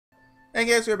Hey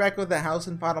guys, we're back with the house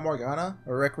in Fata Morgana,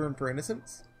 or Requiem for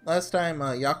Innocence. Last time,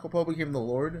 Jacopo became the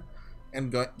Lord,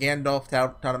 and Gandalf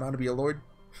taught him how to be a Lord.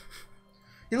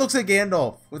 He looks like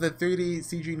Gandalf, with a 3D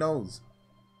CG nose.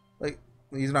 Like,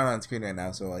 he's not on screen right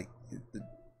now, so, like,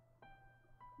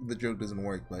 the joke doesn't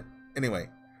work, but anyway.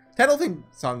 Title theme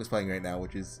song is playing right now,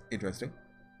 which is interesting,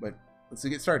 but let's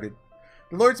get started.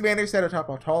 The Lord's manor sat atop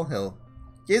a tall hill.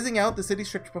 Gazing out, the city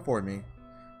stretched before me.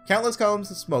 Countless columns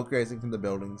of smoke rising from the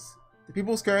buildings. The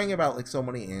people scurrying about like so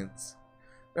many ants.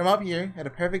 From up here, I had a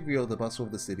perfect view of the bustle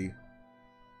of the city.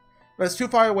 But I was too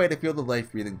far away to feel the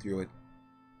life breathing through it.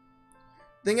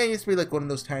 I think I used to be like one of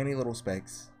those tiny little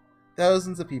specks.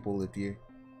 Thousands of people lived here.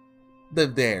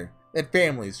 Lived there. They had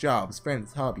families, jobs,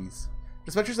 friends, hobbies. But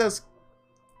as much as I was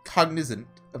cognizant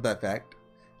of that fact,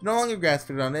 I no longer grasped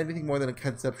it on anything more than a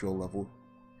conceptual level.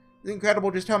 It's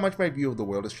incredible just how much my view of the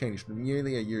world has changed in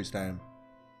nearly a year's time.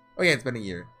 Oh yeah, it's been a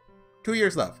year. 2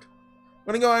 years left. I'm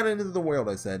gonna go out into the world,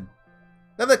 I said.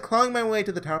 Now that clawing my way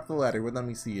to the top of the ladder would let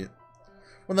me see it.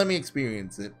 Would let me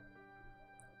experience it.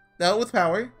 Now with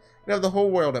power, I'd have the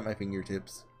whole world at my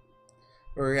fingertips.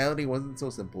 But reality wasn't so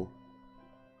simple.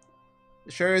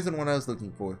 It sure isn't what I was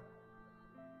looking for.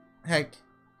 Heck,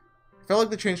 I felt like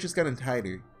the chains just gotten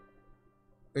tighter.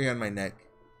 Around my neck.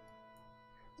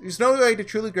 There's no way to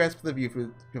truly grasp the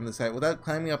view from the site without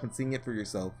climbing up and seeing it for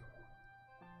yourself.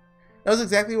 That was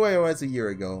exactly where I was a year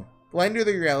ago. Blind to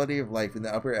the reality of life in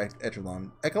the upper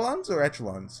echelon. Echelons or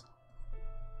echelons?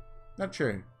 Not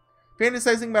sure.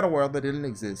 Fantasizing about a world that didn't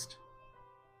exist.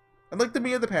 Unlike the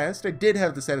me of the past, I did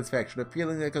have the satisfaction of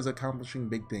feeling like I was accomplishing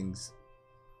big things.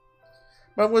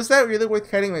 But was that really worth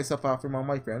cutting myself off from all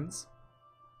my friends?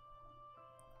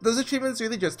 Those achievements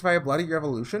really justify a bloody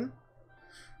revolution?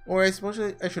 Or I suppose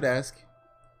I should ask,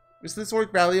 is this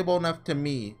work valuable enough to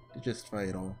me to justify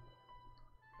it all?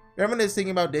 Reminiscing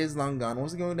about days long gone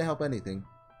wasn't going to help anything,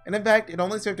 and in fact, it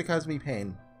only served to cause me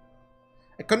pain.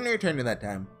 I couldn't return to that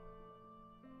time.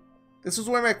 This was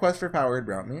where my quest for power had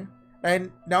brought me,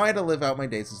 and now I had to live out my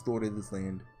days as Lord of this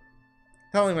land.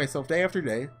 Telling myself day after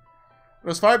day, it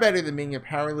was far better than being a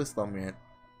powerless lumberman.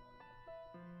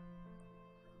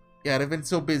 God, I've been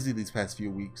so busy these past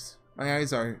few weeks. My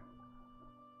eyes are...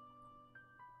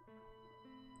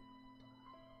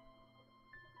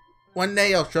 One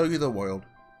day I'll show you the world.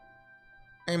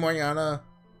 Hey Morgana.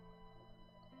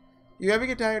 You ever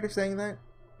get tired of saying that?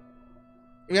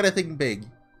 You gotta think big.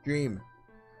 Dream.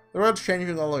 The world's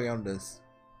changing all around us.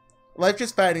 Life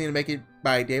just fighting to make it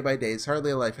by day is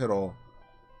hardly a life at all.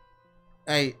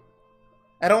 I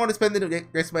don't want to spend the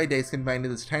rest of my days confined to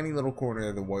this tiny little corner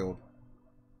of the world.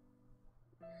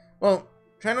 Well,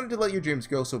 try not to let your dreams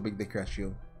grow so big they crush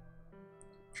you.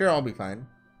 Sure, I'll be fine.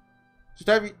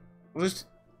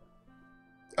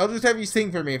 I'll just have you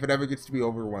sing for me if it ever gets to be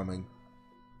overwhelming.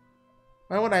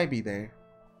 Why would I be there?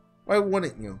 Why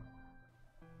wouldn't you?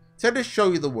 It's hard to show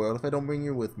you the world if I don't bring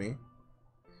you with me.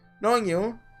 Knowing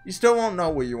you, you still won't know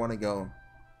where you want to go.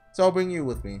 So I'll bring you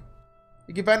with me.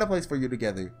 We can find a place for you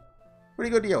together.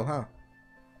 Pretty good deal, huh?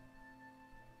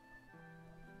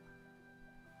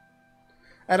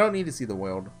 I don't need to see the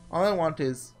world. All I want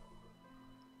is...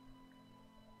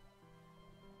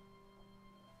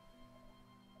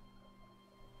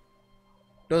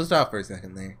 Dozed off for a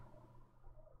second there.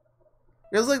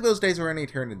 Feels like those days were an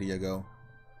eternity ago.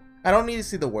 I don't need to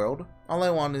see the world. All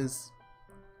you want is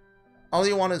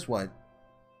what?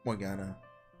 Morgana.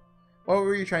 What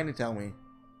were you trying to tell me?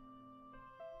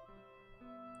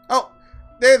 Oh!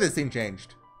 There the scene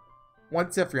changed.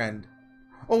 Once a friend.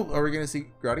 Oh, are we gonna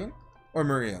see Gratien? Or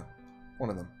Maria? One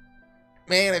of them.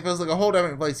 Man, it feels like a whole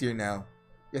different place here now.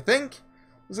 You think?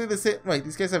 Looks like the same. Wait,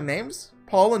 these guys have names?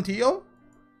 Paul and Tio?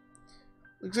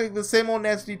 Looks like the same old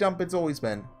nasty dump it's always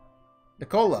been.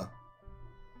 Nicola.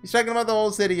 He's talking about the whole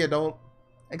city, adult.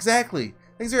 Exactly.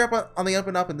 Things are up on the up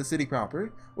and up in the city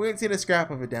proper. We ain't seen a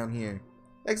scrap of it down here.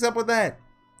 What's up with that?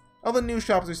 All the new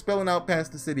shops are spilling out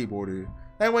past the city border.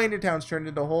 That way into town's turned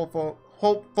into a whole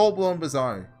full-blown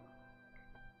bazaar.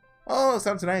 Oh,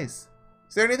 sounds nice.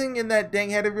 Is there anything in that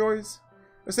dang head of yours?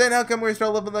 Or saying how come we're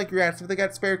still living like rats if they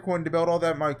got spare coin to build all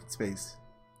that market space?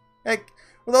 Heck,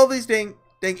 with all these dang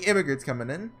immigrants coming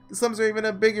in, the slums are even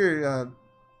a bigger,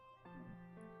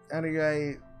 or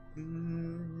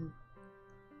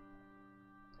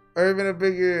even a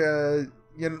bigger,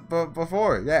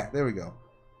 before. Yeah, there we go.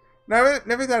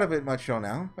 Never thought of it much till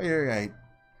now, but you're right.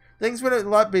 Things been a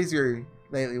lot busier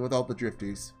lately with all the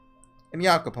drifters. And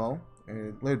Jacopo,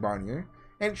 Lord Barnier,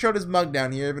 ain't showed his mug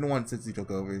down here even once since he took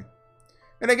over.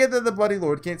 And I get that the Bloody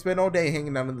Lord can't spend all day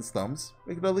hanging out in the slums.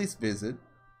 We could at least visit.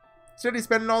 Instead, he's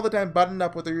spending all the time buddying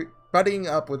up with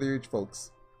the rich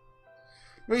folks.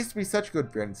 We used to be such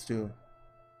good friends, too.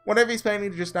 Whatever he's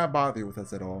planning to just not bother with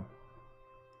us at all.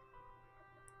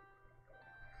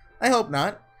 I hope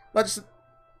not. Let's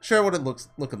share what it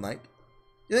looking like.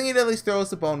 You think he'd at least throw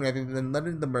us a bone rather than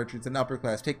letting the merchants and upper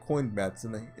class take coin bets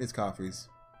in his coffers?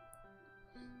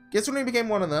 Guess when he became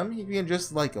one of them, he became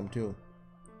just like them, too.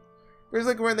 Feels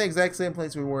like we're in the exact same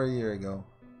place we were a year ago.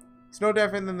 It's no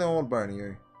different than the old barn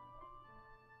here.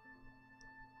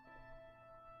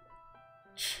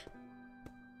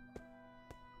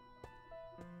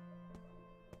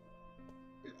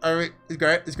 Is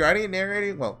Gratien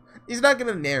narrating? Well, he's not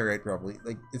gonna narrate probably.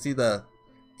 Like, is he the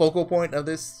focal point of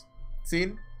this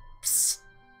scene? Psst,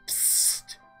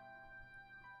 psst.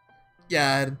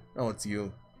 God, oh, it's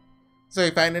you. So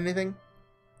you find anything?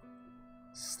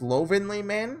 Slovenly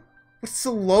man? What's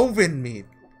Sloven mean?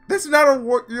 That's not a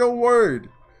real word.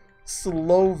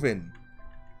 Sloven.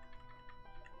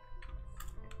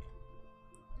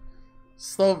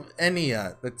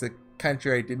 Slovenia. That's a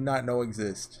country I did not know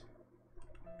exist.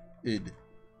 A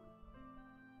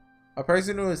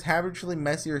person who is habitually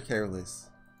messy or careless.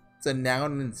 It's a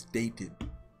noun and it's dated.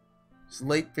 It's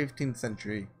late 15th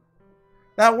century.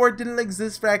 That word didn't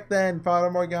exist back then,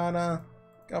 Fata Morgana.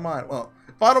 Come on. Well,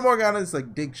 Fata Morgana's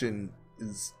like diction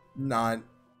is not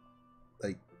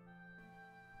like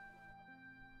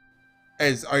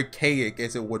as archaic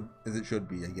as it should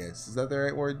be, I guess. Is that the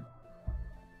right word?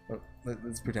 Well,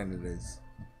 let's pretend it is.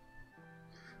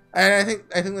 And I think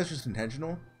that's just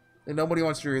intentional. Like, nobody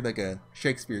wants to read like a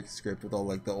Shakespeare script with all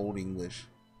like the old English.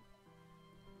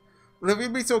 But if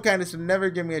you'd be so kind as to never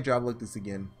give me a job like this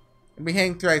again, and be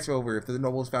hanged thrice over if the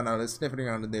nobles found out I was sniffing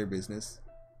around in their business.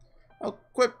 Oh,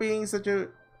 quit being such a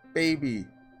baby.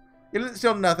 You didn't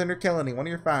steal nothing or kill anyone,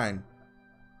 you're fine.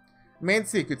 A man's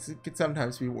secrets could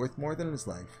sometimes be worth more than his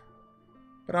life.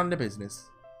 But on to business.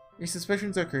 Your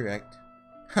suspicions are correct.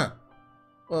 Huh.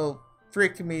 Well,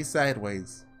 frick me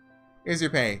sideways. Here's your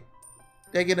pay.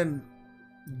 Take it and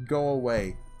go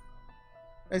away.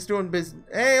 Nice doing business.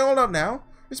 Hey, hold up now.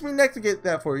 It's me next to get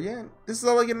that for you. This is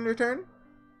all I get in return?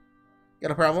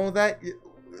 Got a problem with that?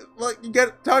 Well, you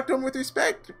gotta talk to him with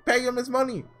respect. Pay him his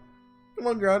money. Come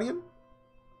on, Gratien.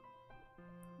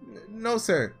 No,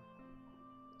 sir.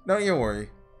 Don't you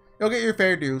worry. You'll get your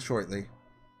fair due shortly.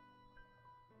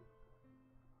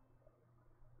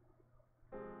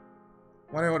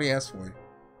 Wonder what he asked for.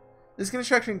 These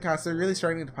construction costs are really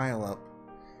starting to pile up.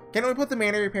 Can't we put the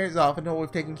manor repairs off until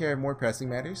we've taken care of more pressing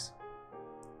matters?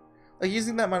 Like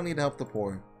using that money to help the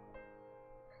poor.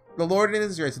 The Lord and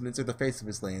his residents are the face of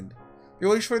his land. You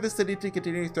wish for the city to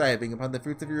continue thriving upon the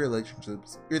fruits of your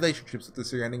relationships with the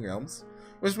surrounding realms.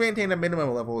 You must maintain a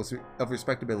minimum level of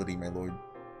respectability, my lord.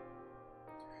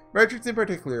 Merchants in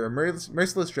particular are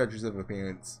merciless judges of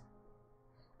appearance.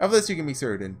 Of this you can be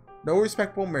certain. No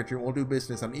respectable merchant will do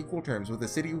business on equal terms with a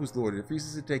city whose lord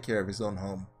refuses to take care of his own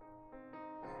home.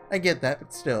 I get that,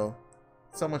 but still,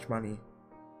 so much money.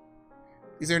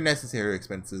 These are necessary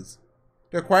expenses.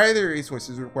 To acquire the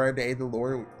resources required to aid the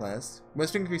lower class, we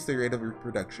must increase the rate of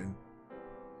reproduction.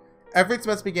 Efforts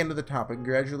must begin at the top and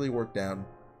gradually work down.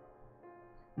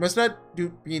 You must not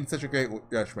be in such a great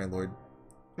rush, my lord.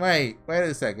 Wait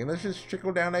a second, let's just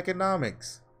trickle down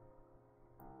economics.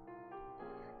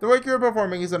 The work you are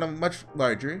performing is on a much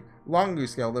larger, longer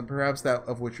scale than perhaps that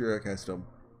of which you are accustomed.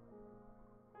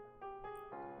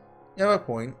 You have a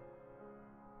point.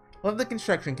 Let the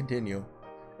construction continue.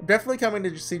 I'm definitely coming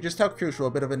to see just how crucial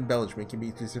a bit of embellishment can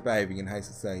be to surviving in high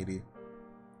society.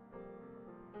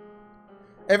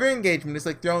 Every engagement is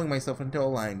like throwing myself into a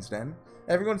lion's den.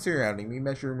 Everyone surrounding me,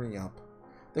 measuring me up.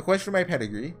 They question my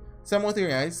pedigree, some with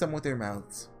their eyes, some with their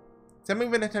mouths. Some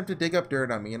even attempt to dig up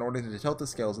dirt on me in order to tilt the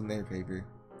scales in their favor.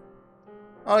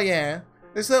 Oh yeah,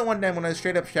 there's that one time when I was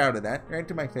straight up shouted at, right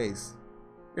to my face.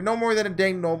 You're no more than a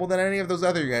dang noble than any of those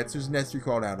other rats whose nest you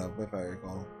crawled out of, if I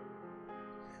recall.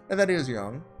 I thought he was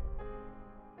young.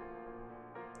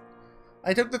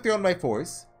 I took the throne by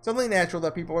force. It's only natural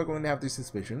that people are going to have their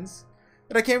suspicions.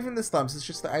 That I came from the slums is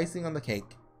just the icing on the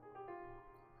cake.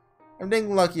 I'm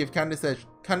dang lucky if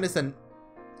condescension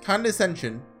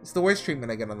is the worst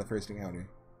treatment I get on the first encounter.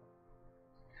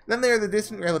 Then there are the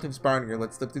distant relatives' barn girl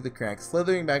that slip through the cracks,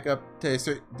 slithering back up to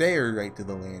assert their right to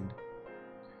the land.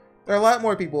 There are a lot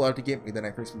more people out to get me than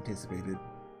I first anticipated.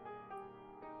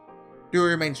 Do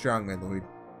remain strong, my lord.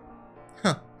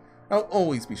 Huh. I'll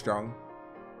always be strong.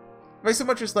 If I so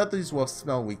much as let these wolves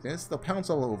smell weakness, they'll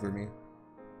pounce all over me.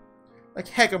 Like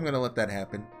heck I'm gonna let that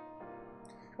happen.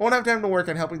 I won't have time to work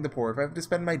on helping the poor if I have to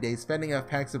spend my days fending off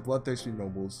packs of bloodthirsty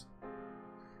nobles.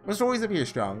 I must always appear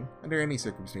strong, under any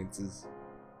circumstances.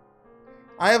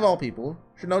 I, of all people,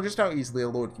 should know just how easily a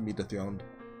lord can be dethroned.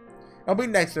 I'll be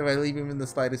next if I leave him in the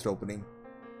slightest opening.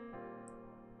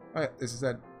 Alright, this is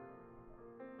that.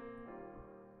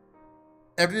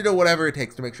 I have to do whatever it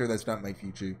takes to make sure that's not my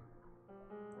future.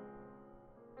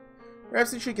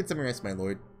 Perhaps you should get some rest, my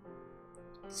lord.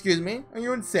 Excuse me? Are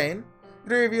you insane? I'm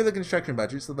going to review the construction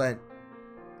budget so that...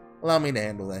 Allow me to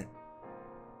handle that.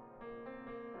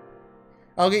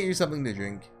 I'll get you something to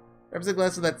drink. Perhaps a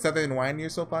glass of that southern wine you're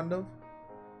so fond of?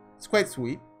 It's quite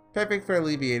sweet. Perfect for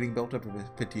alleviating built-up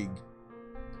fatigue.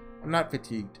 I'm not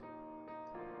fatigued.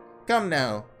 Come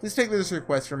now. Please take this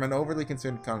request from an overly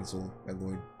concerned consul, my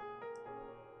lord.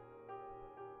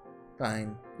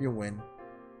 Fine. You'll win.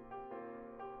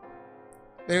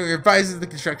 Then he revises the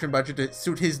construction budget to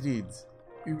suit his needs.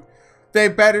 They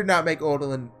better not make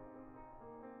Odalin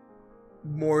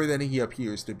more than he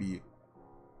appears to be.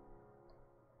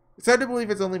 It's hard to believe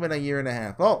it's only been a year and a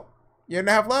half. Oh, year and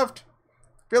a half left.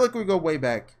 Feel like we go way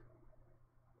back.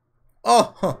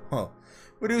 Oh,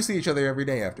 we do see each other every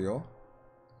day after all.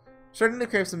 Starting to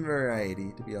crave some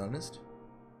variety, to be honest.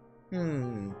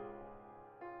 Never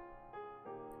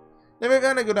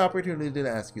found a good opportunity to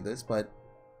ask you this, but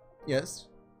yes.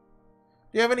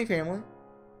 Do you have any family?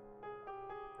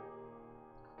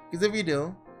 Because if you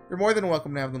do, you're more than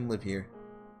welcome to have them live here.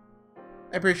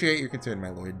 I appreciate your concern, my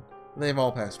lord. They have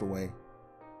all passed away.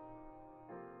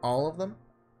 All of them?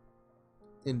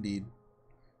 Indeed.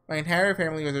 My entire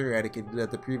family was eradicated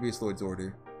at the previous lord's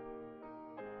order.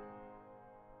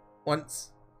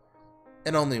 Once,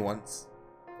 and only once,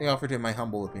 I offered him my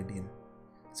humble opinion.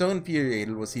 So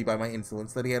infuriated was he by my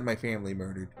insolence that he had my family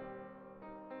murdered.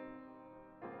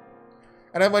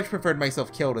 And I much preferred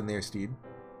myself killed in their stead.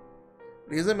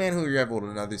 But he was a man who reveled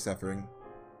in others' suffering.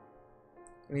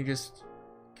 And he just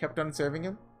kept on serving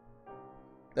him?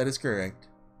 That is correct.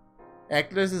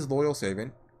 Acted as his loyal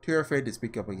servant, too afraid to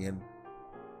speak up again.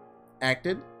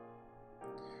 Acted?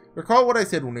 Recall what I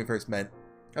said when we first met.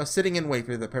 I was sitting in wait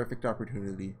for the perfect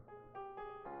opportunity.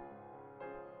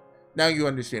 Now you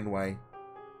understand why.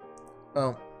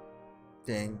 Oh.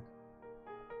 Dang.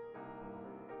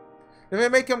 If I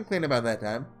may come clean about that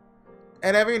time, I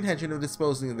had every intention of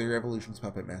disposing of the Revolution's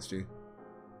puppet master.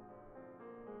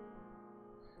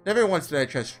 Never once did I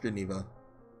trust Geneva.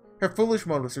 Her foolish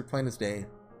motives were plain as day.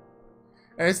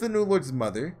 And as the new lord's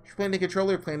mother, she planned to control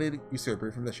her planted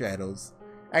usurper from the shadows,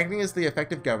 acting as the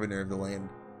effective governor of the land.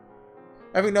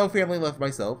 Having no family left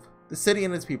myself, the city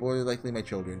and its people are like my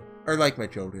children.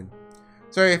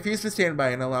 So I refused to stand by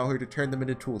and allow her to turn them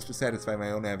into tools to satisfy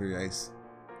my own avarice.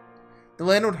 The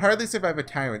land would hardly survive a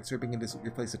tyrant swooping in to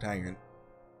replace a tyrant.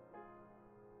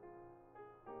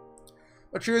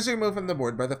 But she was removed from the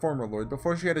board by the former lord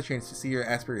before she had a chance to see her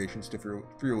aspirations to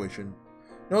fruition.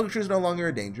 Knowing she was no longer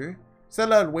a danger,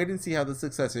 said I would wait and see how the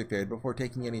successor fared before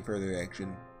taking any further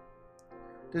action.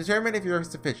 To determine if you are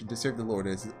sufficient to serve the lord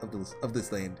of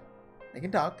this land. I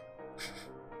can talk.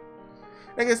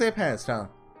 I guess I passed, huh?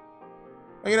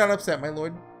 Are you not upset, my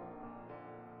lord?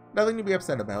 Nothing to be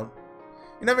upset about.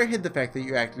 You never hid the fact that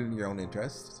you acted in your own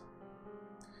interests.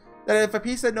 That if a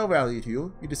piece had no value to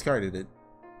you, you discarded it.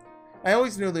 I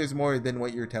always knew there's more than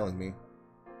what you're telling me.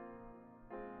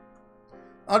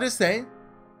 I'll just say,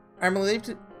 I'm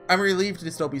relieved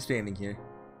to still be standing here.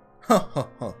 Ha ha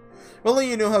ha. If only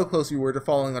you knew how close you were to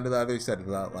falling onto the other side of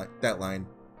that line.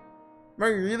 Are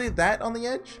you really that on the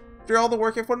edge? After all the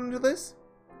work I put into this?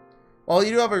 While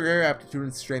you do have a rare aptitude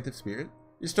and strength of spirit,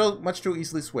 you're still much too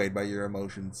easily swayed by your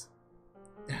emotions.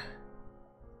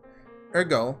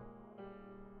 Ergo,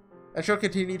 I shall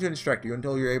continue to instruct you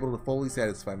until you're able to fully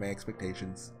satisfy my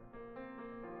expectations.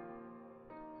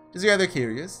 Is you rather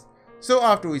curious? So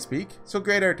often we speak, so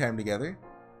great our time together.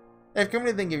 I have come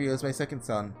to think of you as my second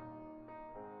son.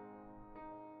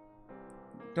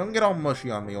 Don't get all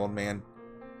mushy on me, old man.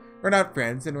 We're not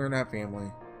friends, and we're not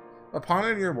family. A pawn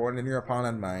on your board, and you're a pawn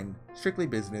on mine. Strictly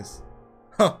business.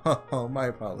 Ho ho ho, my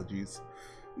apologies.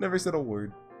 Never said a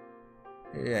word.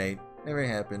 Right, never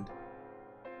happened.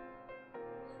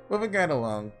 Moving right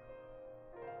along.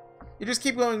 You just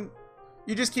keep doing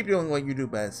what you do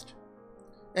best.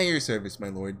 At your service, my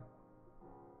lord.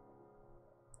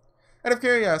 Out of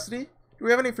curiosity, do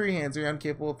we have any free hands around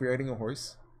capable of riding a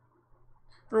horse?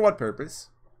 For what purpose?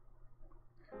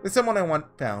 There's someone I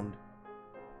want found.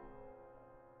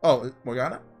 Oh,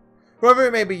 Morgana? Whoever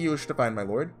it may be you wish to find, my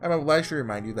lord, I'm obliged to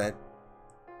remind you that...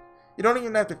 You don't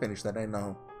even have to finish that, I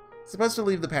know. It's supposed to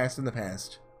leave the past in the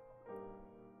past.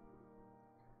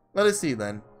 Let us see,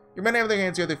 then. Your men have their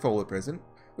hands rather full at present.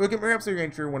 We can perhaps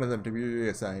arrange for one of them to be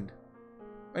reassigned.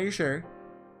 Are you sure?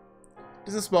 It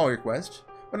is a small request,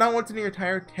 but not once in your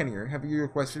entire tenure have you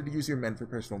requested to use your men for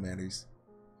personal matters.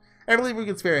 I believe we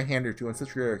can spare a hand or two on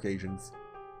such rare occasions.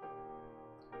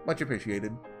 Much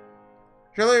appreciated.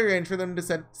 Shall I arrange for them to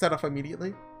set off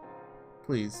immediately?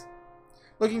 Please.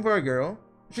 Looking for a girl.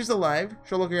 If she's alive,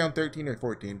 she'll look around 13 or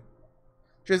 14.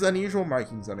 She has unusual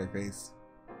markings on her face.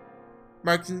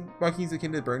 Markings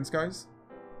akin to burn scars?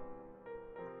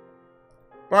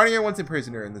 Barnier once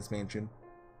imprisoned her in this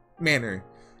manor.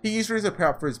 He used her as a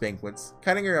prop for his banquets,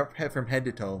 cutting her up from head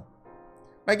to toe.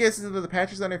 My guess is that the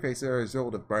patches on her face are a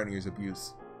result of Barnier's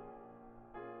abuse.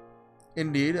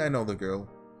 Indeed, I know the girl.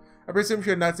 I presume she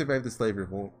had not survived the slave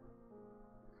revolt.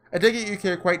 I take it you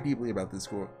care quite deeply about this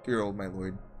girl, my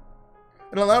lord.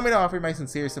 And allow me to offer my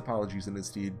sincerest apologies in this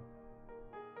deed.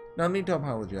 No need to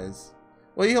apologize.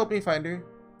 Will you help me find her,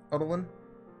 Odalin?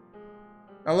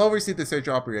 I'll oversee the search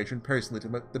operation personally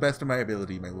to the best of my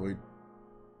ability, my lord.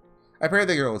 I pray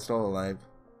the girl is still alive.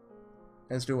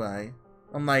 As do I,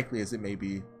 unlikely as it may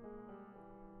be.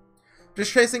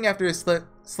 Just chasing after a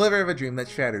sliver of a dream that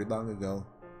shattered long ago.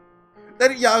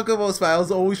 That Jacobo's file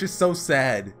is always just so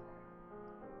sad.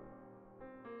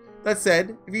 That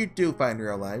said, if you do find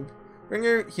her alive, bring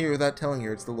her here without telling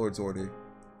her it's the Lord's order.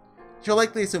 She'll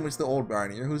likely assume it's the old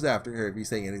Barnier who's after her if you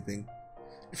say anything.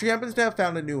 If she happens to have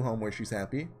found a new home where she's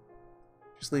happy,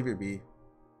 just leave her be.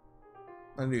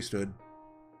 Understood.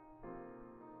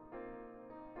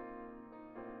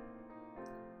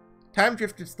 Time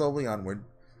drifted slowly onward.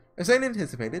 As I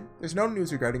anticipated, there's no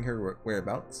news regarding her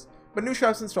whereabouts, but new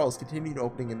shops and stalls continued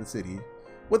opening in the city,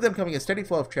 with them coming a steady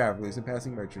flow of travelers and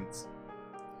passing merchants.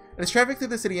 And as traffic through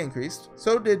the city increased,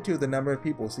 so did too the number of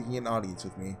people seeking an audience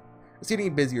with me,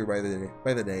 getting busier by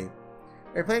the day.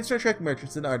 Our plans to attract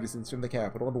merchants and artisans from the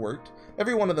capital had worked.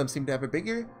 Every one of them seemed to have a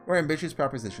bigger, more ambitious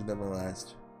proposition than the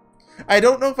last. I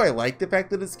don't know if I like the fact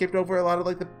that it skipped over a lot of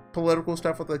the political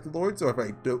stuff with the lords, or if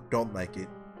I don't like it.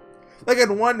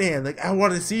 On one hand, I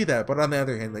want to see that, but on the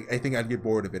other hand, I think I'd get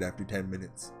bored of it after 10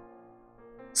 minutes.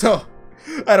 So,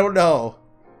 I don't know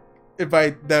if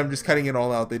by them just cutting it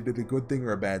all out, they did a good thing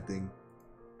or a bad thing.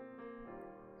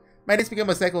 My days become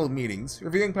a cycle of meetings,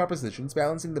 reviewing propositions,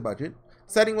 balancing the budget,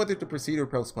 deciding whether to proceed or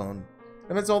postpone.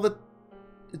 And it's all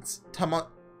it's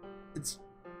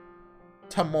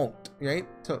tumult, right?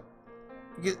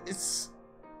 It's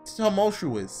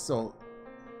tumultuous, so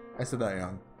I said that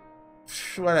wrong.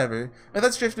 Whatever. My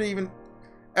thoughts drifted even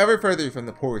ever further from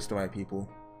the poorest of my people.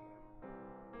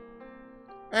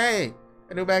 Hey,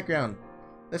 a new background.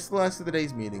 That's the last of the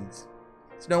day's meetings.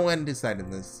 There's no end in sight in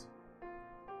this.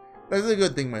 That's a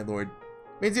good thing, my lord.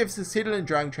 It means you have succeeded in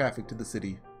drawing traffic to the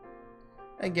city.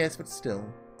 I guess, but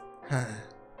still. Let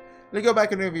me go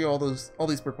back and review all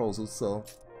these proposals, so...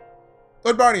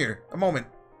 Lord Barnier, a moment.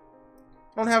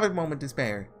 I don't have a moment to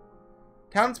spare.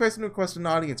 Townsperson requests an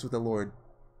audience with the lord.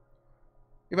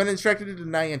 You've been instructed to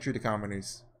deny entry to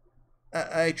commoners.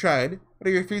 I tried, but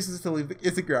he refuses to leave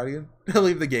Gratien to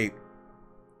leave the gate.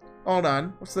 Hold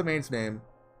on, what's the man's name?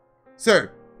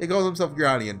 Sir, he calls himself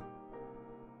Gratien.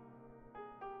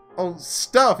 Oh,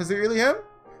 stuff, is it really him?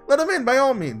 Let him in, by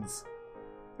all means.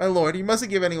 My lord, you mustn't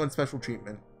give anyone special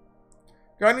treatment.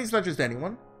 Gratien's not just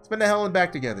anyone. It's been to hell and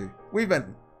back together. We've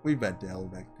been to hell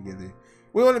and back together.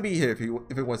 We wouldn't be here if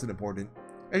it wasn't important.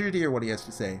 I should hear what he has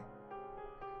to say.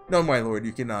 No, my lord,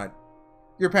 you cannot.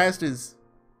 Your past is...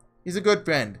 He's a good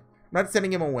friend. I'm not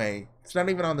sending him away. It's not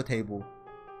even on the table.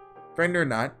 Friend or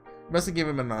not, you mustn't give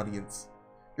him an audience.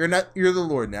 You're the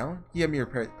lord now. He a mere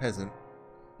peasant.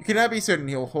 You cannot be certain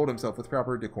he will hold himself with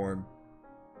proper decorum.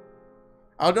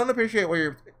 I don't appreciate what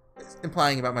you're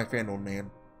implying about my friend, old man.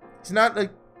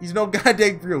 He's no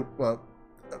goddamn brute. Well,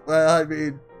 I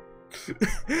mean...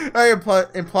 I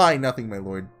imply nothing, my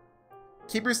lord.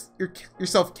 Keep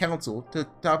yourself counsel to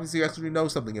topics you actually know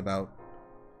something about.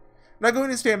 I'm not going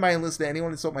to stand by and listen to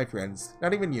anyone insult my friends.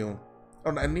 Not even you.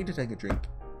 Oh, I need to take a drink.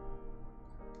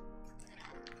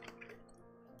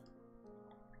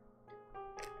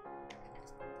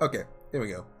 Okay, here we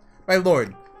go. My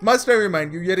lord, must I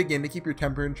remind you yet again to keep your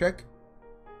temper in check?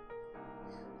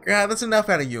 That's enough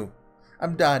out of you.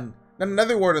 I'm done. Not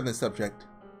another word on this subject.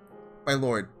 My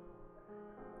lord.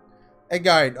 Hey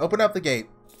guard, open up the gate.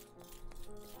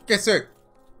 Yes, sir.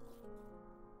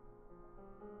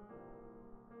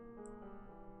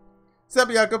 What's up,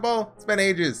 Jacopo? It's been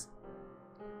ages.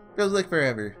 Feels like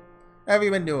forever. How have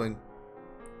you been doing?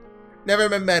 Never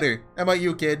been better. How about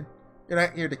you, kid? You're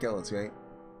not here to kill us, right?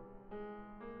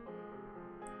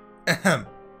 Ahem.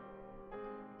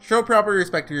 Show proper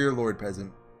respect to your lord,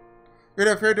 peasant. You're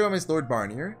to refer to him as Lord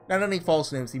Barnier, not any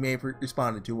false names he may have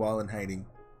responded to while in hiding.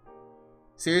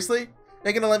 Seriously?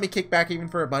 You're gonna let me kick back even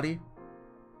for a buddy?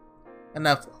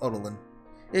 Enough, Odalin.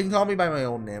 You can call me by my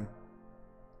old name.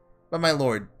 But my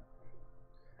lord,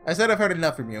 I said I've heard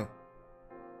enough from you.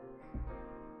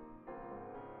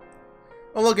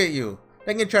 Oh, look at you.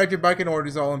 Taking charge of barking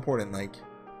orders all important, like.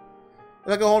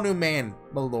 You're like a whole new man,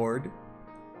 my lord.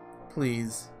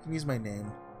 Please, you can use my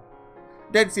name.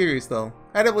 Dead serious, though.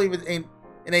 I don't believe it ain't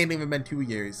even been 2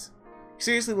 years. You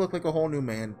seriously look like a whole new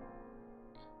man.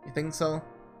 You think so?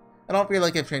 I don't feel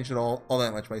like I've changed at all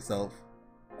that much myself.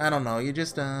 I don't know, you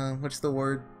just, what's the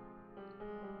word?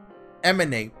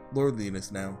 Emanate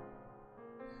lordliness now.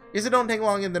 Yes, it don't take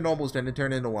long in the nobles den to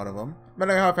turn into one of them. No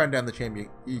matter how far down the chain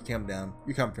you come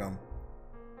from.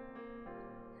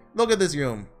 Look at this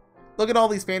room. Look at all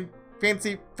these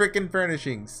fancy frickin'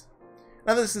 furnishings.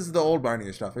 Now this is the old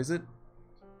Barnier stuff, is it?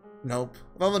 Nope.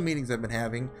 With all the meetings I've been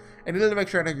having, I needed to make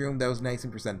sure I had a room that was nice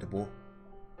and presentable.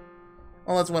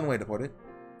 Well, that's one way to put it.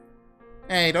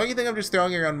 Hey, don't you think I'm just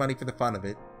throwing around money for the fun of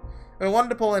it? If I wanted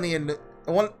to pull any if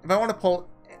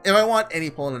I want any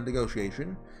pull in a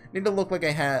negotiation, I need to look like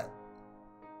I had.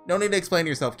 No need to explain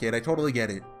yourself, kid. I totally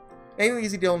get it. Ain't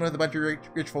easy dealing with a bunch of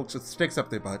rich folks with sticks up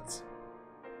their butts.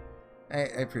 I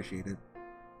appreciate it.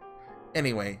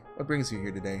 Anyway, what brings you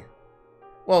here today?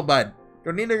 Well, bud,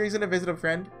 don't need a reason to visit a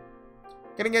friend?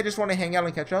 Getting I just want to hang out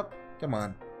and catch up? Come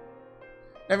on.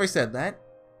 Never said that.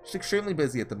 Just extremely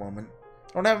busy at the moment.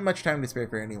 Don't have much time to spare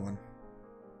for anyone.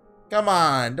 Come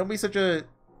on, don't be such a...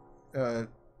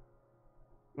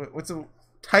 what's a...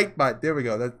 tight butt. There we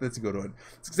go, that's a good one.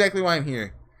 That's exactly why I'm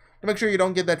here. To make sure you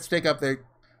don't get that stick up there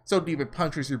so deep it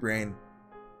punctures your brain.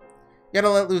 You gotta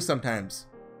let loose sometimes.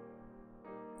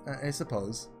 I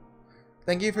suppose.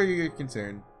 Thank you for your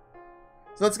concern.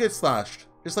 So let's get sloshed,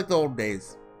 just like the old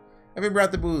days. Have you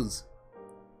brought the booze?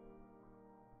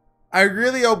 I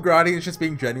really hope Gratien is just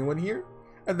being genuine here,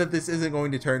 and that this isn't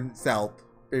going to turn south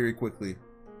very quickly.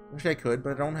 Wish I could,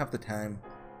 but I don't have the time.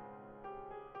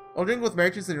 I'll drink with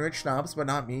merchants and rich snobs, but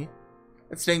not me.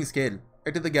 That stings, kid.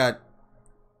 Right to the gut.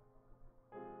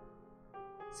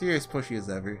 Serious pushy as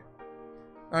ever.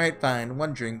 Alright, fine.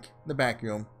 One drink. In the back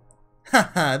room.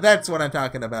 Haha, that's what I'm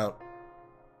talking about.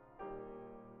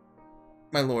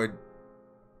 My lord.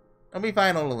 I'll be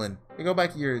fine, Odalin. We go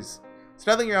back years. There's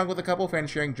nothing wrong with a couple friends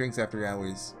sharing drinks after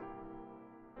hours.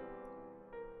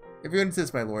 If you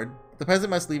insist, my lord, the peasant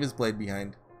must leave his blade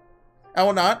behind. I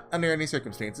will not, under any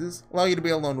circumstances, allow you to be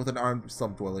alone with an armed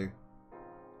slum dweller.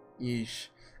 Yeesh.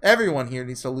 Everyone here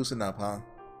needs to loosen up, huh?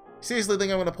 You seriously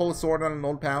think I'm gonna pull a sword on an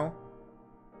old pal?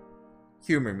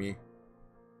 Humor me.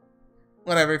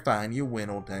 Whatever, fine. You win,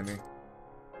 old-timer.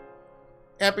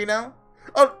 Happy now?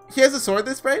 Oh, he has a sword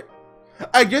this fight?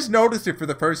 I just noticed it for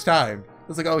the first time. I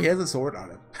was like, oh, he has a sword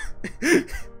on him.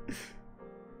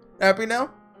 Happy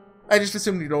now? I just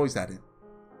assumed he'd always had it.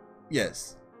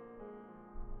 Yes.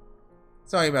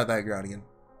 Sorry about that, Gratien.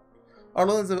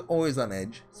 Arlen's always on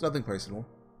edge. It's nothing personal.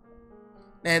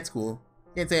 Nah, it's cool.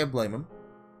 Can't say I blame him.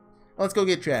 Let's go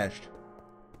get trashed.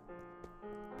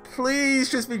 Please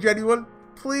just be genuine.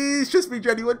 Please just be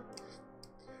genuine.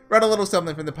 Brought a little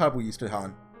something from the pub we used to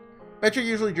haunt. Betcha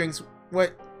usually drinks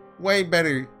way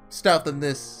better stuff than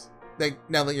this, like,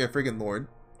 now that you're a friggin' lord.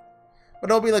 But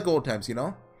it'll be like old times, you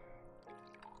know?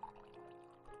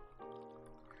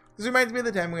 This reminds me of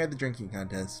the time we had the drinking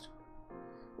contest.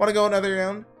 Wanna go another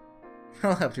round?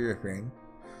 I'll have to refrain.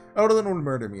 Odalin would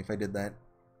murder me if I did that.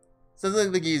 Sounds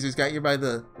like the geezers got you by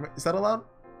the... Is that allowed?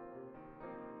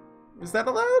 Is that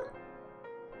allowed?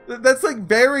 That's like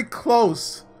very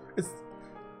close. It's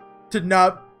to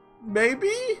not...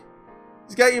 Maybe?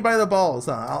 He's got you by the balls,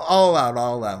 huh? I'll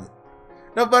allow it.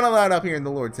 No fun allowed up here in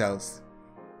the Lord's house.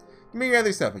 You mean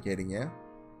rather suffocating, yeah?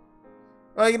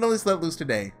 Well, you can at least let loose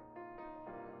today.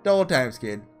 Old times,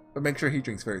 kid. But make sure he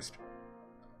drinks first.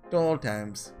 Old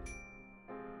times.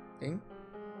 Ding.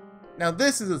 Now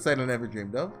this is a sight I never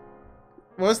dreamed of.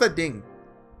 What was that ding?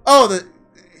 Oh, the...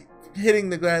 hitting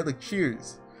the glass like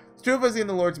cheers. It's two of us in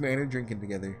the Lord's manor drinking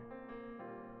together.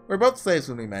 We're both slaves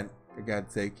when we met, for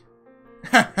God's sake.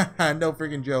 Haha, no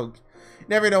freaking joke. You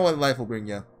never know what life will bring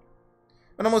you.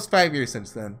 Been almost 5 years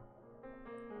since then.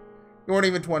 You weren't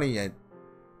even 20 yet.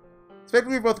 I expect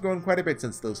we've both grown quite a bit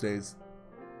since those days.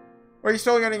 Or are you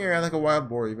still running around like a wild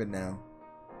boar even now?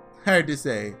 Hard to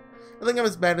say. I think I'm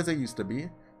as bad as I used to be.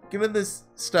 Given this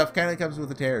stuff kind of comes with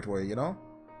the territory, you know?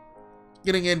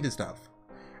 Getting into stuff.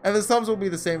 And the slums will be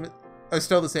the same, are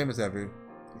still the same as ever.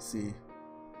 You see.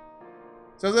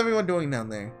 So how's everyone doing down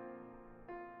there?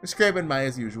 We're scraping by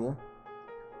as usual.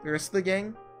 The rest of the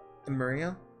gang? And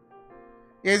Maria?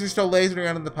 You guys are still lazing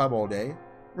around in the pub all day.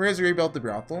 Maria's rebuilt the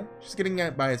brothel. She's getting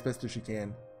by as best as she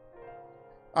can.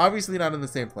 Obviously not in the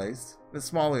same place. It's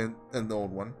smaller than the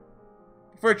old one.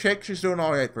 For a chick, she's doing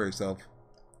alright for herself.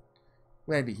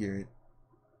 Glad to hear it.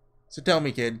 So tell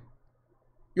me, kid.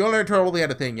 You and her totally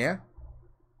had a thing, yeah?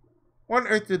 Where on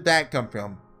earth did that come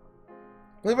from?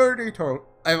 I've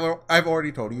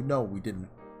already told you, no, we didn't.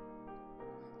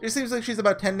 It seems like she's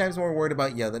about 10 times more worried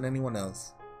about you than anyone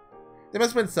else. There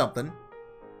must have been something.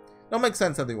 Don't make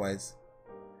sense otherwise.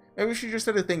 Maybe she just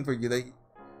had a thing for you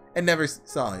and never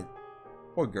saw it.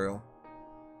 Poor girl.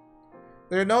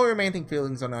 There are no romantic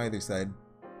feelings on either side.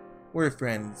 We're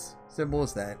friends. Simple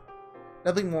as that.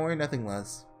 Nothing more, nothing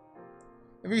less.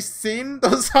 Have you seen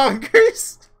those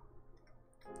hungers?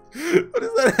 What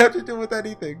does that have to do with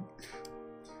anything?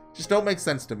 Just don't make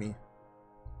sense to me.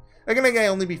 How can a guy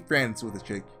only be friends with a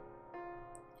chick?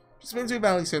 Just means we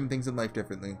value certain things in life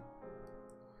differently.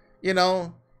 You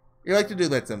know, you like to do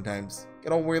that sometimes.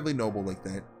 Get all weirdly noble like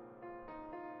that.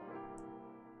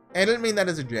 I didn't mean that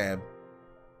as a jab.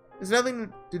 It's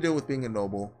nothing to do with being a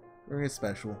noble or a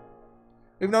special.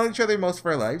 We've known each other most of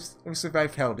our lives, and we've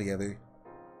survived hell together.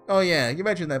 Oh yeah, you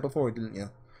mentioned that before, didn't you?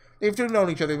 They've two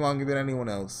known each other longer than anyone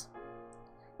else.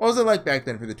 What was it like back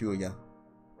then for the two of you?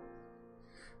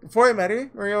 Before I met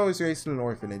her, Maria was raised in an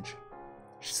orphanage.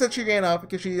 She said she ran off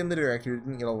because she and the director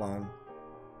didn't get along.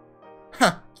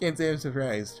 Ha! Can't say I'm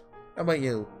surprised. How about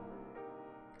you?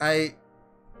 I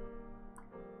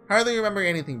hardly remember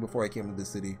anything before I came to the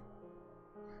city.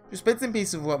 Just bits and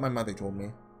pieces of what my mother told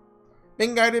me.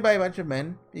 Being guarded by a bunch of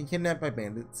men, being kidnapped by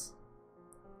bandits.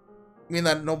 You mean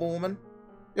that noblewoman?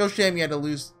 Real shame you had to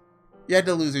lose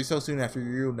her so soon after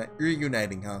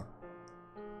reuniting, huh?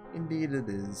 Indeed it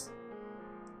is.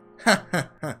 Ha ha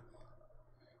ha.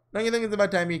 Don't you think it's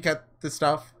about time you cut this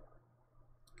stuff?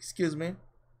 Excuse me?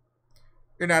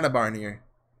 You're not a Barnier.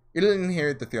 You didn't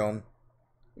inherit the throne.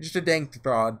 You're just a dang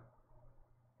fraud.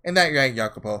 Ain't that right,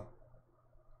 Jacopo?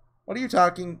 What are you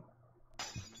talking?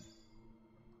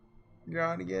 You're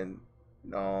on again.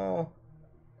 No.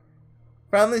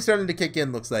 Finally starting to kick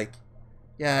in, looks like.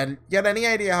 Yeah, you had any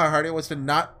idea how hard it was to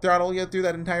not throttle you through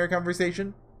that entire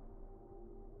conversation?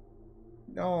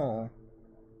 No.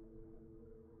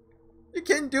 You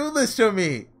can't do this to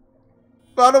me.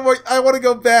 Baltimore, I want to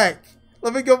go back.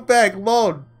 Let me go back.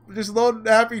 Load. Just load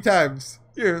happy times.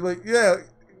 Here, like, yeah.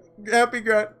 Happy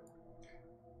Grat.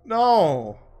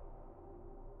 No.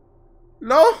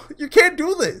 No, you can't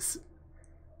do this.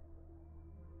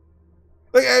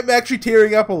 Like, I'm actually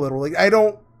tearing up a little. Like, I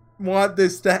don't want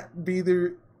this to be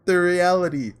the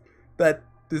reality that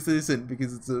this isn't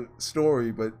because it's a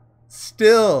story, but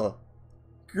still.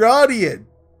 Gratien.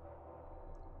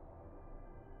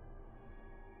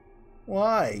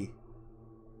 Why?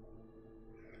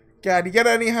 God, you got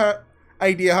any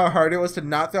idea how hard it was to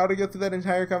not throttle you through that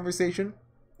entire conversation?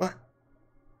 What?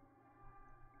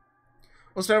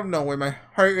 Well, out of nowhere, my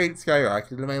heart rate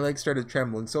skyrocketed and my legs started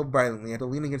trembling so violently I had to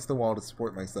lean against the wall to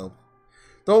support myself.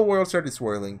 The whole world started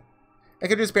swirling. I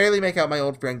could just barely make out my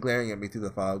old friend glaring at me through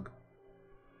the fog.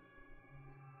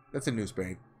 That's a new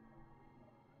spray.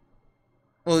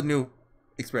 Well, a new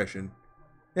expression.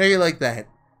 Yeah, you like that.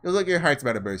 It looks like your heart's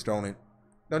about to burst, don't it?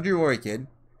 Don't you worry, kid.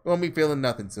 You won't be feeling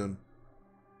nothing soon.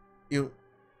 You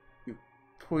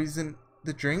poison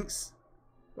the drinks?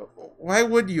 Why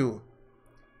would you?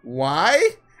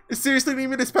 Why? You seriously need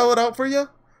me to spell it out for you?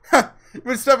 Ha! You've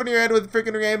been stuffing your head with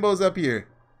freaking rainbows up here.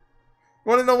 You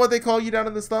want to know what they call you down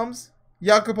in the slums?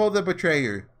 Jacopo the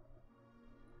Betrayer.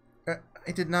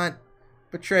 I did not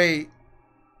betray.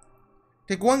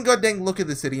 Take one goddamn look at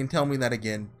the city and tell me that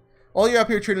again. While you're up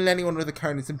here treating anyone with a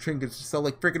card and some trinkets to sell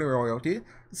like freaking royalty,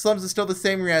 the slums is still the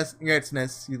same rat's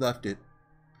nest you left it.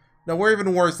 No, we're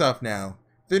even worse off now.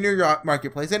 The new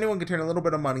marketplace, anyone can turn a little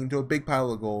bit of money into a big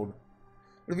pile of gold.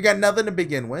 But if you got nothing to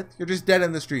begin with, you're just dead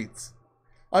in the streets.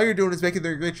 All you're doing is making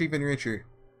the rich even richer.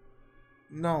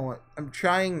 No, I'm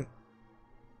trying.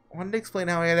 I wanted to explain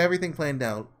how I had everything planned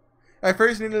out. I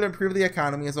first needed to improve the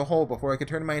economy as a whole before I could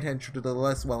turn my attention to the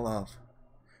less well-off.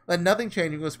 Let nothing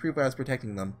changing was proof I was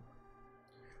protecting them.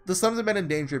 The slums had been in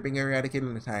danger of being eradicated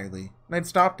entirely, and I'd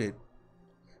stopped it.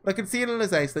 But I could see it in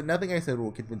his eyes that nothing I said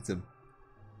would convince him.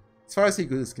 As far as he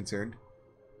was concerned,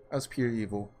 I was pure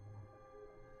evil.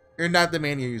 You're not the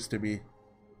man you used to be.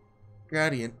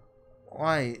 Gratien,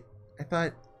 why? I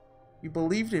thought you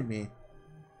believed in me.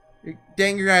 You're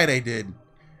dang right I did.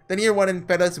 Then you went and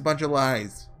fed us a bunch of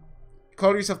lies. You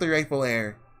called yourself the rightful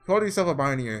heir. You called yourself a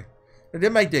Barnier. I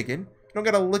did my digging. You don't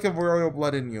got a lick of royal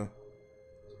blood in you.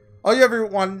 All you ever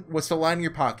wanted was to line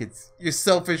your pockets. You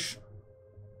selfish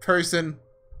person.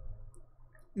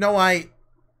 No,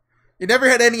 you never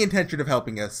had any intention of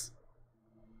helping us.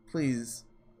 Please,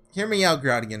 hear me out,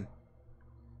 Gratien.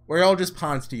 We're all just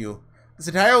pawns to you.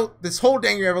 This whole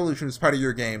dang revolution is part of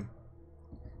your game.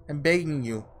 I'm begging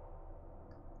you.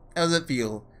 How does it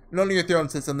feel? Knowing your throne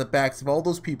sits on the backs of all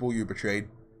those people you betrayed.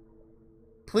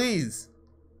 Please.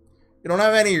 You don't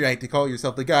have any right to call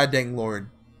yourself the goddamn Lord.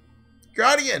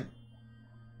 Gratien!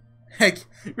 Heck,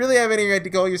 you really have any right to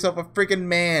call yourself a freaking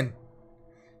man.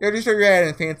 You're just a rat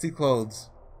in fancy clothes.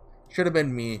 Should have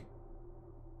been me.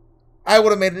 I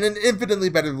would have made an infinitely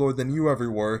better Lord than you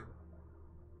ever were.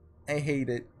 I hate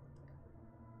it.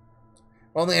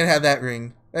 If only I'd had that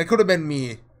ring. That could have been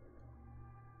me.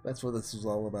 That's what this was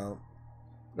all about.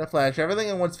 In a flash, everything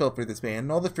I once felt for this man,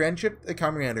 all the friendship, the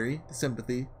camaraderie, the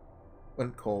sympathy,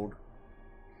 went cold.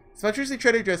 As much as he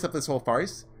tried to dress up this whole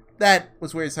farce, that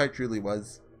was where his heart truly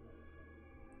was.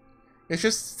 It's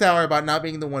just sour about not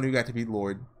being the one who got to be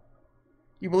Lord.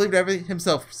 He believed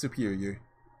himself superior.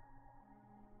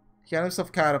 He got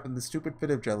himself caught up in the stupid fit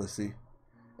of jealousy.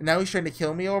 And now he's trying to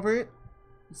kill me over it?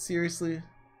 Seriously?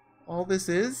 All this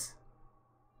is?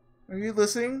 Are you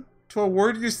listening to a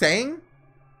word you're saying?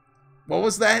 What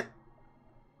was that?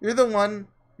 You're the one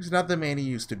who's not the man he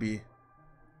used to be.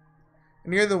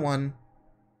 And you're the one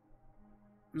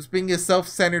who's being a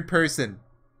self-centered person.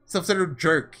 Self-centered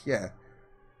jerk, yeah.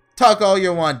 Talk all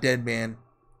you want, dead man.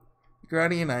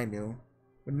 Gratien, I knew,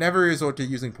 would never resort to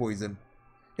using poison.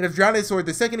 He'd have drawn his sword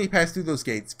the second he passed through those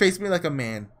gates, faced me like a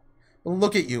man. But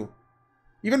look at you.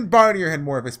 Even Barnier had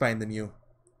more of a spine than you.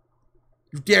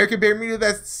 You dare compare me to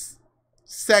that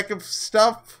sack of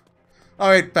stuff?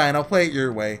 Alright, fine, I'll play it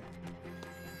your way.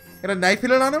 Got a knife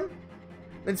hidden on him?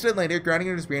 An instant later,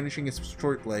 Gratien was brandishing his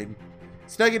short blade.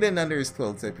 Snug it in under his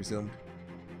clothes, I presumed.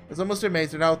 I was almost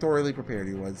amazed at how thoroughly prepared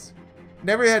he was.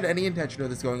 Never had any intention of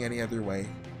this going any other way.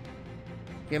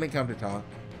 He hadn't come to talk.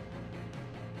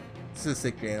 This is a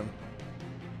sick jam.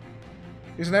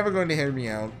 He's never going to hear me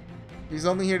out. He's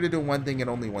only here to do one thing and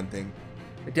only one thing.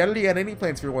 I doubted he had any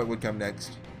plans for what would come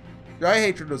next. Dry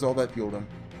hatred was all that fueled him.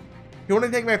 He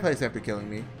wouldn't take my place after killing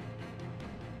me.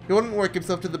 He wouldn't work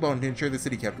himself to the bone to ensure the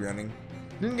city kept running.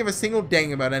 He didn't give a single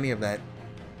dang about any of that.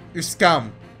 You're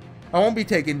scum. I won't be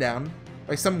taken down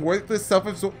by some worthless,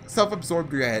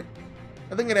 self-absorbed rat.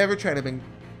 Nothing had ever tried to be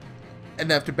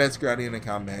enough to best Gratien in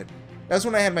combat. That's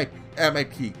when I had at my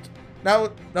peak.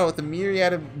 Now with the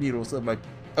myriad of needles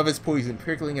of his poison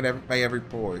prickling at my every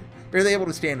pore, barely able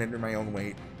to stand under my own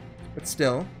weight. But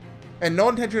still, I had no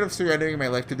intention of surrendering my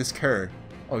life to this cur.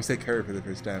 Oh, he said cur for the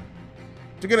first time.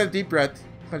 Took in a deep breath,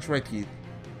 clenched my teeth,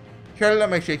 shouted at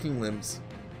my shaking limbs.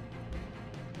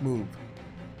 Move.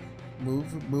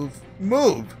 Move, move,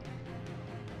 move!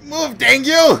 Move, dang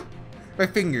you! My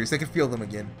fingers, I could feel them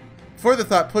again. Before the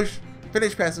thought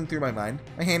finished passing through my mind,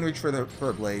 my hand reached for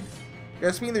a blade.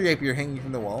 Grasping the rapier hanging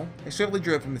from the wall, I swiftly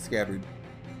drew it from the scabbard.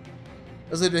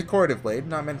 It was a decorative blade,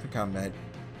 not meant for combat.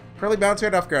 Probably bounced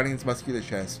right off Gratien's muscular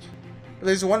chest. But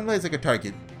there's one place I could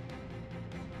target.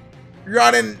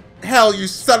 Rot in hell, you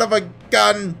son of a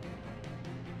gun!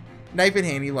 Knife in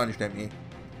hand, he lunged at me.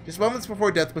 Just moments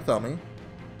before death befell me,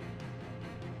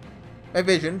 my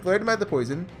vision, blurred by the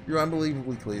poison, grew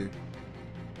unbelievably clear.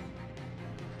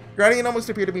 Gratien almost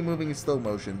appeared to be moving in slow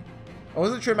motion. I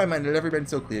wasn't sure my mind had ever been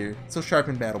so clear, so sharp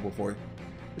in battle before.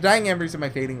 The dying embers of my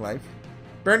fading life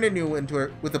burned anew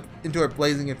into a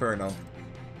blazing inferno.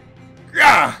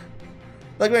 Gah!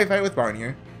 Like my fight with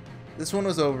Barnier, this one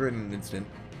was over in an instant.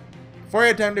 Before I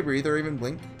had time to breathe or even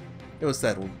blink, it was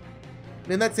settled.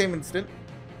 And in that same instant,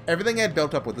 everything I had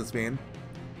built up with this man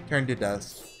turned to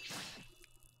dust.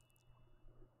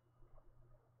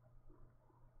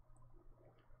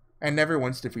 I never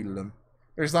once defeated him.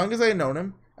 For as long as I had known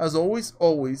him, I was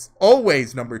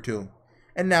always number 2.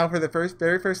 And now, for the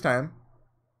very first time,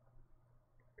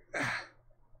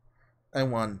 I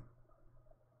won.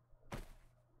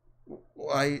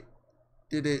 Why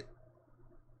did it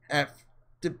have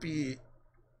to be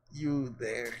you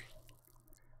there,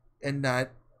 and not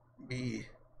me?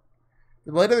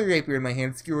 The blade of the rapier in my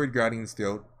hand skewered Gratien's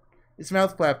throat. His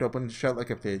mouth flapped open and shut like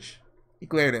a fish. He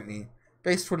glared at me,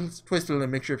 face twisted in a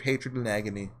mixture of hatred and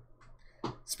agony,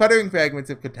 sputtering fragments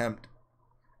of contempt,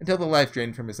 until the life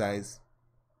drained from his eyes.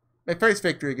 My first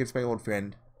victory against my old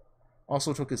friend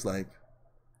also took his life.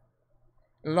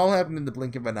 And it all happened in the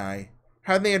blink of an eye,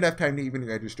 hardly enough time to even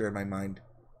register in my mind.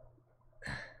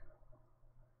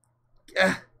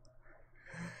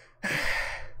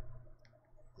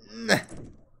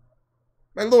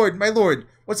 My lord,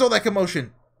 what's all that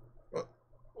commotion?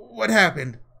 What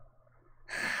happened?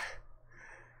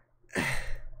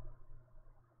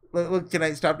 Look, can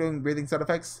I stop doing breathing sound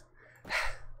effects?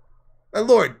 My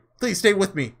lord, please stay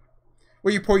with me.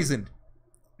 Were you poisoned?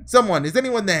 Someone, is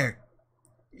anyone there?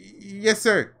 Yes,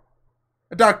 sir.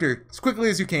 A doctor, as quickly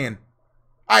as you can.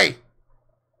 Aye.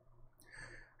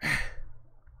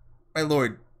 My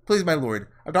lord, please, my lord.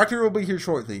 A doctor will be here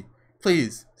shortly.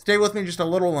 Please, stay with me just a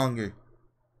little longer.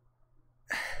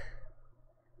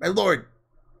 My lord!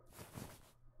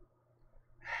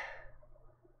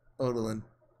 Odalin,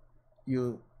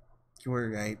 you were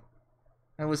right.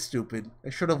 I was stupid. I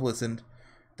should have listened.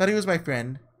 Thought he was my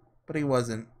friend, but he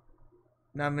wasn't.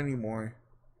 Not anymore.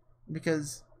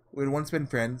 Because we had once been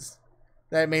friends.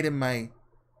 That made him my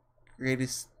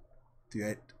greatest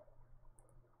threat.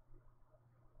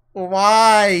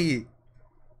 Why?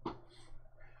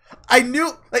 I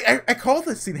knew, like, I called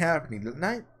this scene happening, didn't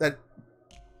I? That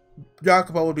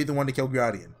Jacopo would be the one to kill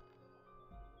Gratien.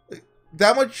 Like,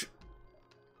 that much.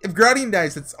 If Gratien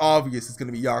dies, it's obvious it's going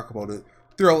to be Jacopo to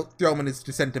throw him in his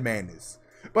descent to madness.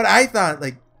 But I thought,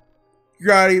 like,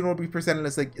 Gratien will be presented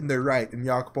as, like, in the right and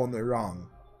Jacopo in the wrong.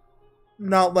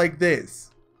 Not like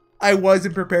this. I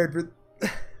wasn't prepared for...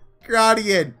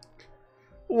 Gratien!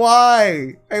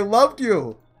 Why? I loved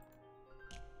you!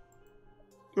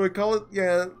 Do I call it?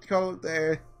 Yeah, call it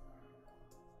there.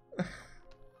 I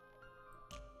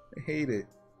hate it.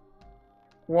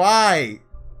 Why?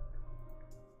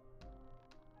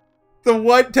 The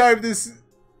one time this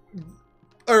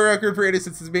a record for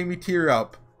Innocence has made me tear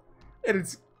up. And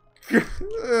it's...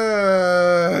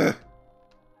 I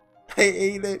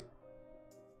hate it.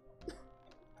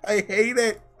 I hate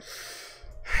it.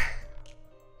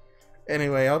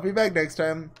 Anyway, I'll be back next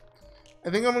time. I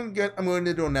think I'm going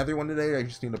to do another one today. I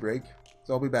just need a break.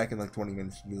 So I'll be back in like 20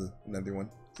 minutes to do another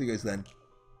one. See you guys then.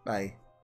 Bye.